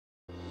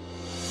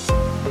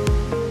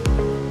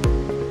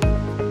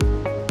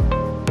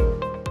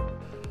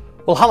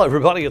Well, hello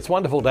everybody, it's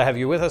wonderful to have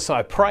you with us.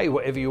 I pray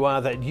wherever you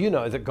are that you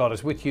know that God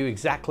is with you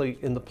exactly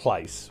in the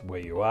place where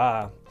you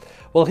are.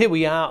 Well, here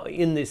we are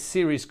in this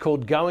series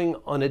called Going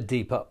on a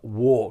Deeper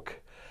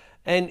Walk.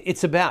 And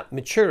it's about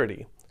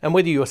maturity. And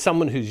whether you're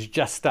someone who's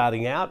just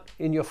starting out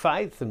in your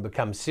faith and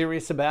become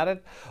serious about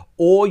it,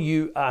 or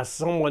you are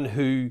someone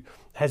who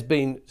has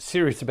been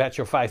serious about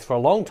your faith for a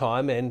long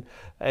time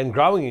and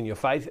growing in your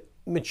faith,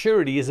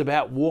 maturity is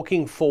about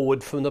walking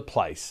forward from the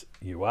place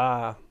you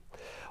are.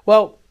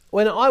 Well,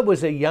 when I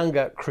was a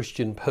younger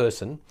Christian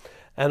person,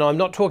 and I'm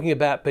not talking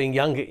about being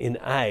younger in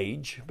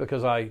age,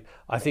 because I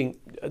think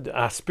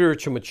our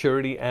spiritual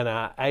maturity and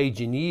our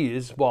age in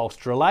years,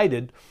 whilst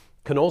related,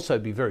 can also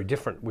be very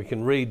different. We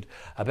can read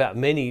about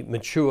many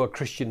mature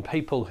Christian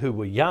people who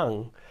were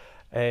young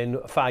and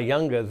far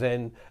younger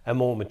than and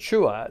more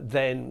mature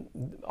than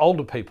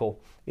older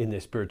people in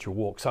their spiritual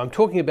walk. So I'm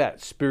talking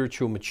about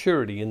spiritual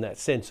maturity in that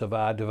sense of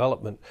our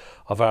development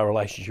of our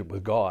relationship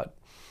with God.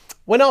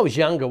 When I was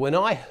younger, when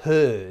I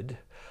heard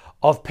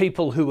of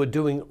people who were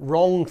doing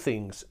wrong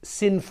things,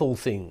 sinful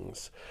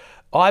things,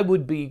 I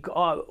would be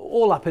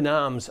all up in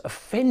arms,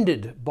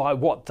 offended by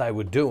what they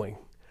were doing.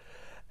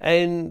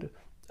 And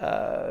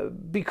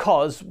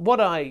because what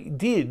I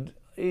did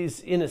is,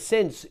 in a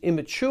sense,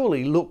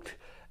 immaturely looked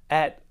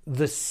at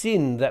the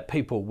sin that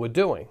people were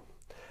doing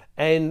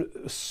and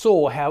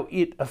saw how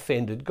it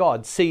offended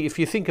God. See, if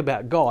you think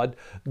about God,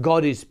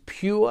 God is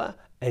pure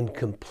and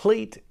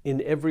complete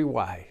in every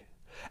way.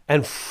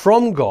 And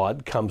from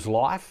God comes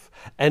life,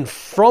 and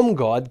from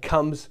God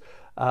comes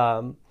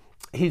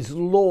His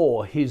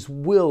law, His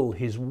will,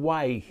 His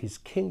way, His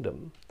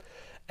kingdom.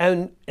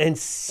 And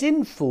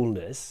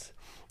sinfulness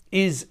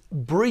is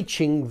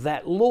breaching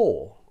that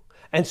law.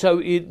 And so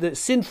the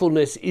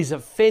sinfulness is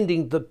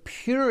offending the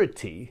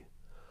purity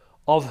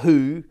of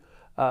who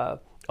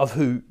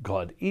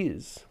God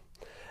is.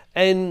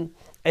 And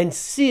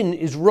sin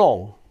is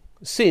wrong.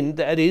 Sin,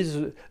 that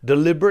is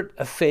deliberate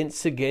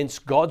offence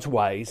against God's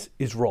ways,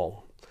 is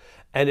wrong.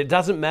 And it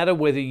doesn't matter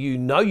whether you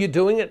know you're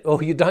doing it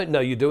or you don't know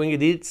you're doing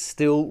it, it's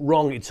still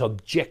wrong. It's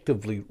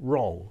objectively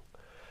wrong.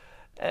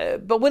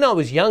 But when I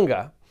was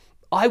younger,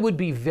 I would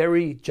be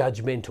very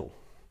judgmental.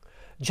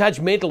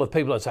 Judgmental of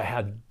people and say,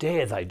 how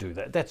dare they do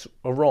that? That's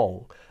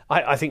wrong.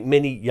 I think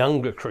many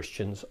younger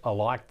Christians are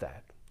like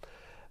that.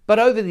 But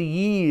over the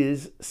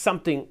years,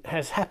 something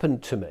has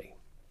happened to me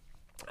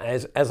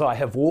as I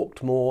have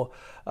walked more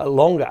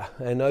longer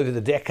and over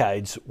the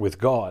decades with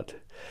God,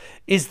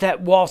 is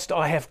that whilst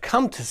I have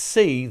come to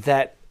see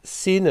that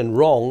sin and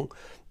wrong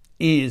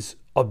is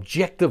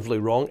objectively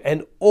wrong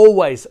and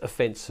always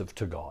offensive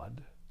to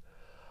God,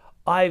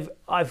 I've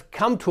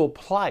come to a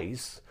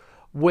place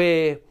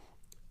where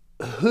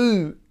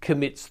who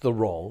commits the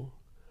wrong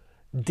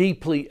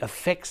deeply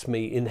affects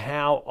me in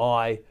how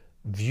I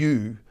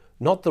view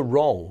not the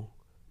wrong,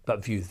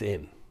 but view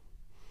them.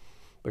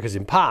 Because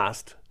in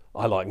past,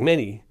 I, like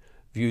many,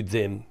 viewed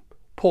them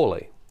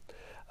poorly.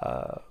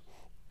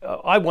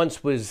 I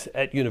once was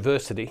at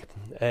university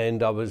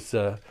and I was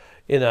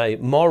in a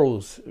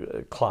morals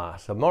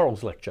class, a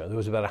morals lecture. There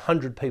was about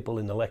 100 people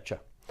in the lecture.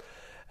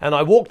 And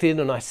I walked in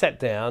and I sat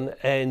down,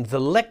 and the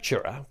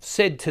lecturer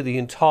said to the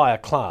entire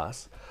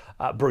class,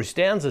 Bruce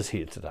Downs is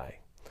here today.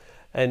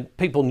 And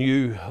people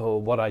knew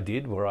what I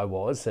did, where I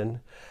was.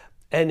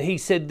 And he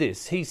said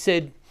this, he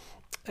said,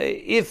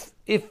 if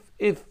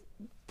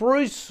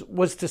Bruce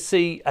was to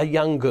see a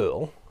young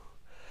girl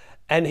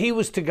and he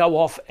was to go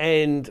off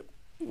and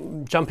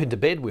jump into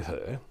bed with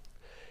her,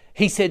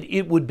 he said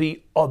it would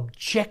be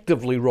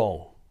objectively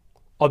wrong.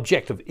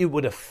 Objective. It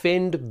would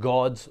offend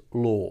God's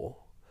law.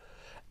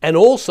 And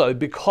also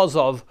because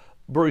of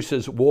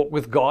Bruce's walk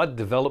with God,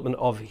 development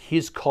of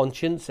his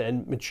conscience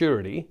and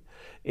maturity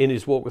in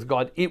his walk with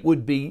God, it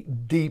would be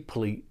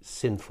deeply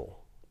sinful.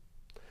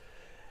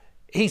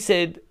 He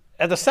said,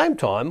 at the same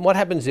time, what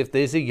happens if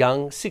there's a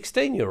young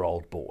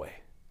 16-year-old boy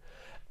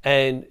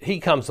and he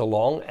comes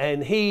along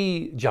and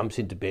he jumps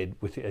into bed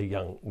with a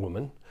young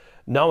woman,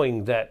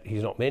 knowing that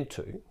he's not meant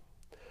to?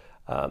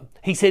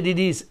 He said it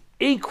is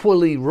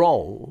equally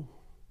wrong,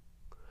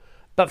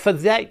 but for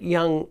that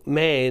young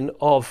man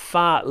of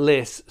far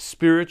less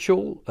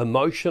spiritual,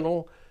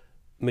 emotional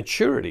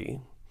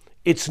maturity,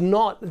 it's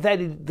not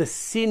that the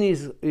sin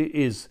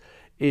is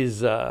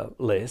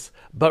less,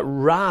 but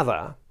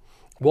rather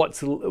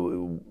what's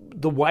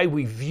the way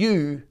we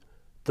view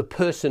the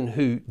person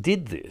who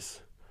did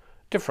this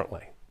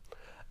differently.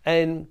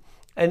 And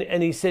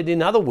he said,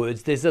 in other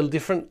words, there's a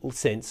different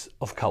sense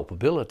of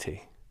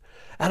culpability.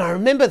 And I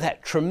remember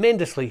that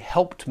tremendously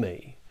helped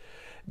me,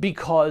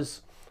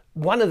 because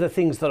one of the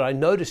things that I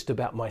noticed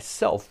about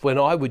myself when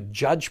I would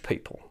judge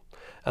people,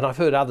 and I've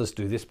heard others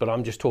do this, but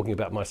I'm just talking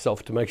about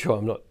myself to make sure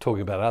I'm not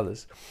talking about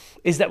others,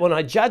 is that when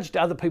I judged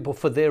other people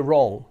for their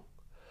wrong,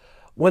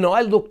 when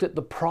I looked at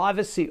the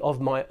privacy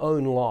of my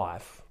own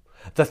life,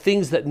 the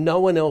things that no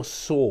one else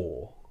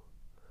saw,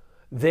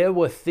 there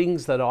were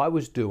things that I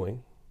was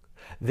doing,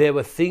 there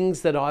were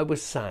things that I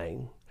was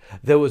saying,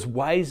 there was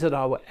ways that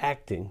I were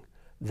acting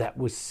that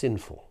was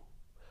sinful,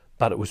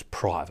 but it was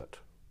private.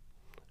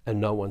 and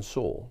no one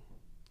saw.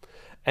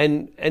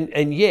 And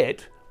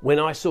yet, when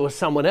I saw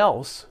someone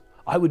else,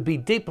 I would be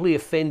deeply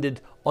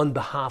offended on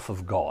behalf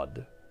of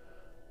God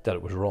that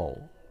it was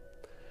wrong.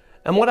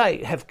 And what I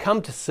have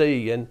come to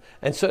see, and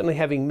certainly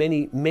having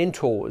many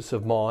mentors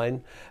of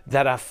mine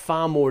that are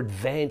far more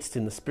advanced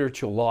in the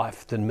spiritual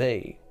life than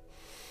me,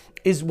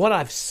 is what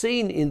I've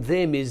seen in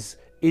them is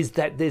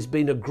that there's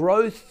been a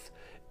growth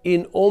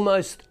in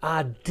almost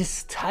our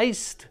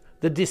distaste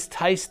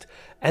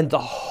and the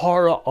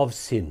horror of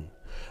sin.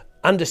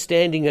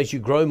 Understanding as you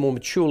grow more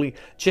maturely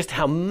just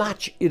how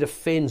much it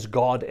offends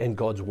God and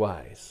God's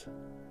ways.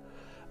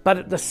 But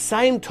at the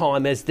same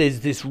time, as there's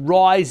this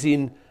rise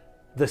in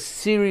the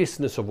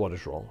seriousness of what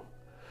is wrong,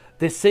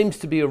 there seems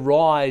to be a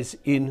rise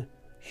in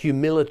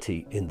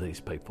humility in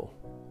these people,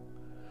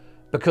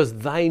 because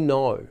they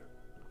know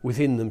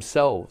within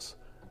themselves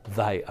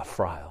they are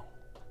frail.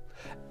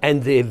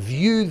 And their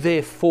view,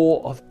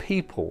 therefore, of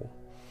people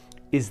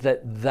is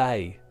that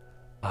they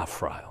are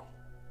frail.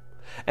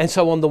 And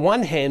so on the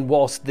one hand,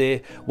 whilst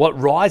what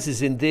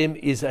rises in them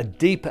is a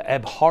deeper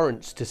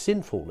abhorrence to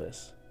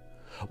sinfulness,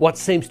 what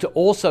seems to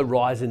also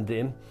rise in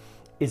them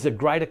is a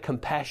greater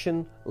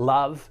compassion,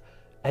 love,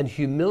 and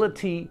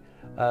humility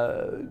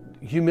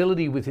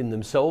within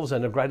themselves,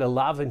 and a greater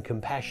love and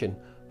compassion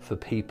for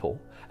people.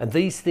 And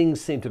these things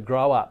seem to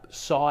grow up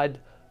side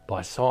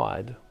by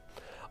side.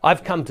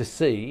 I've come to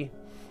see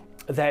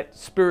that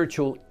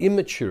spiritual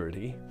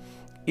immaturity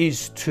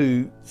is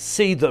to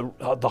see the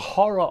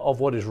horror of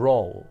what is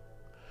wrong,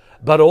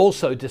 but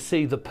also to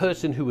see the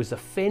person who is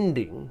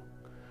offending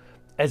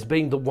as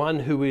being the one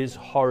who is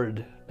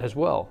horrid as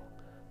well.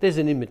 There's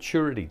an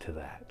immaturity to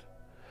that.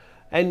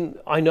 And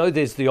I know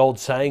there's the old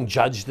saying,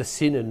 judge the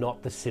sin and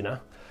not the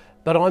sinner,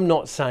 but I'm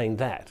not saying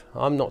that.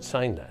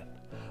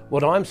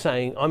 What I'm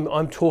saying,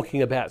 I'm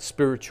talking about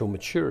spiritual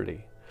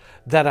maturity,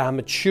 that our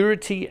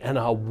maturity and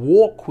our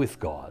walk with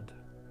God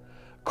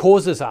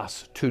causes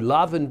us to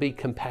love and be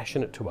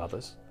compassionate to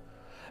others.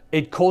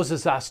 It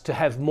causes us to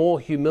have more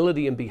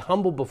humility and be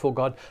humble before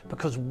God,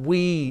 because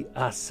we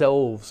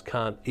ourselves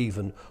can't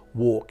even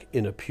walk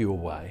in a pure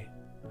way.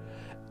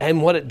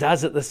 And what it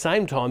does at the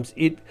same time,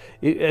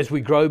 as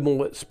we grow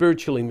more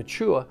spiritually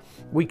mature,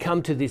 we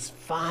come to this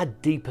far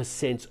deeper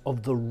sense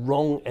of the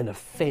wrong and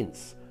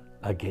offense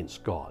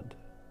against God.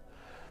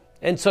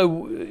 And so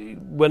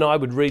when I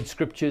would read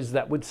scriptures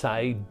that would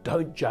say,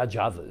 don't judge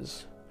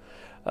others,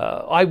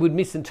 I would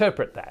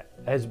misinterpret that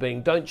as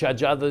being, don't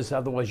judge others,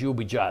 otherwise you'll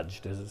be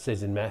judged, as it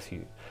says in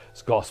Matthew's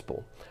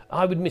Gospel.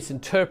 I would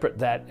misinterpret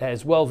that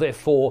as, well,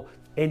 therefore,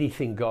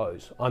 anything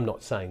goes. I'm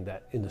not saying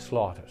that in the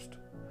slightest.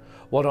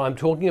 What I'm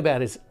talking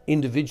about is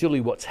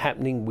individually what's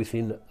happening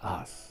within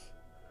us.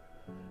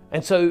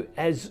 And so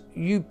as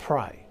you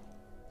pray,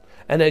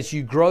 and as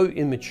you grow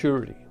in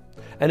maturity,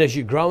 and as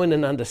you grow in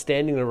an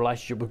understanding and a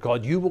relationship with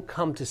God, you will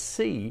come to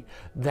see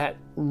that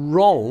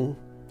wrong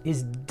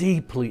is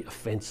deeply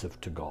offensive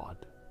to God.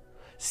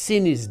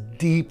 Sin is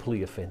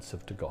deeply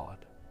offensive to God.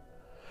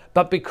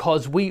 But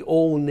because we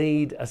all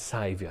need a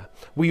Saviour,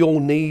 we all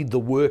need the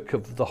work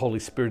of the Holy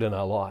Spirit in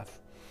our life,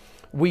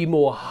 we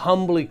more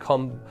humbly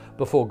come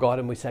before God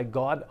and we say,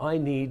 God, I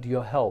need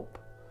your help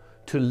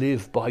to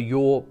live by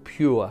your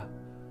pure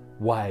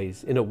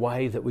ways, in a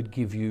way that would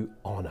give you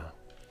honour.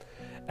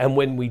 And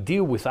when we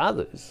deal with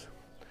others,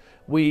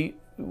 we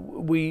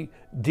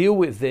deal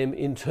with them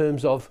in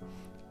terms of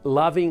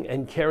loving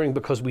and caring,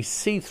 because we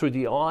see through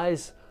the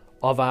eyes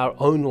of our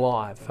own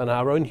life and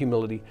our own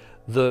humility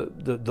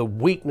the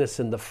weakness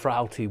and the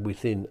frailty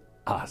within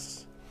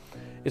us.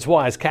 It's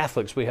why as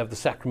Catholics we have the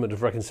sacrament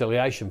of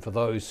reconciliation, for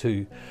those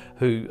who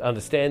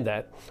understand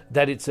that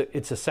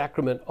it's a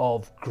sacrament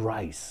of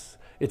grace.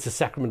 It's a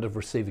sacrament of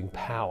receiving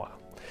power.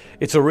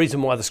 It's a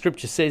reason why the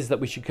scripture says that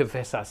we should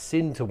confess our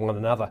sin to one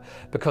another,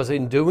 because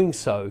in doing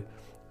so,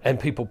 and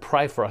people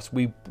pray for us,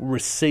 we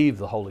receive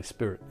the Holy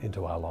Spirit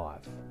into our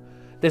life.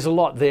 There's a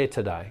lot there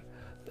today.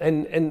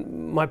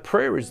 And my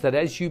prayer is that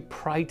as you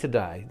pray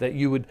today, that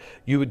you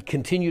would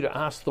continue to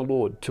ask the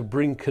Lord to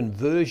bring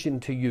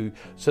conversion to you,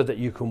 so that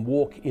you can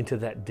walk into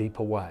that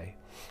deeper way.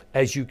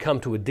 As you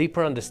come to a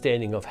deeper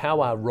understanding of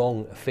how our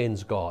wrong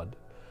offends God,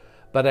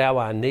 but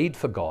our need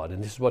for God,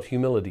 and this is what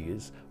humility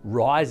is,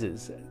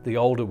 rises the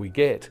older we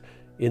get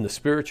in the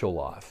spiritual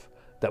life,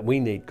 that we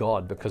need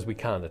God because we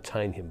can't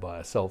attain him by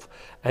ourselves,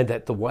 and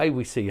that the way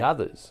we see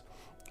others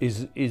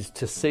is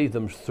to see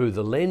them through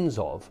the lens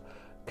of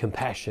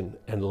compassion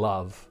and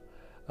love.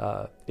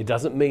 It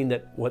doesn't mean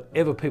that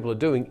whatever people are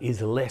doing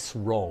is less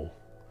wrong.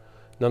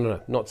 No,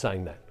 not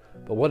saying that.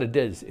 But what it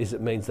does is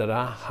it means that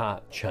our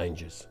heart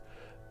changes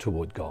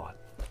toward God.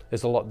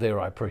 There's a lot there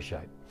I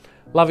appreciate.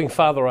 Loving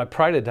Father, I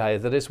pray today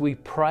that as we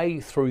pray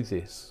through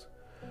this,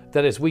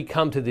 that as we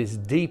come to this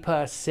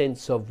deeper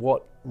sense of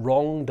what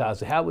wrong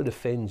does, how it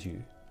offends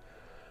you,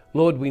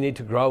 Lord, we need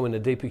to grow in a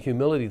deeper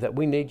humility, that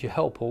we need your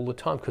help all the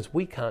time because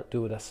we can't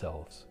do it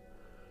ourselves.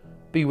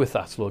 Be with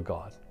us, Lord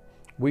God.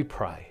 We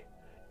pray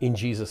in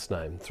Jesus'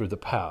 name through the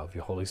power of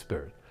your Holy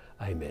Spirit.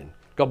 Amen.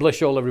 God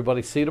bless you all,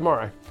 everybody. See you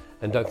tomorrow.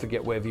 And don't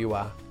forget, wherever you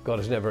are, God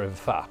is never ever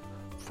far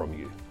from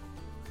you.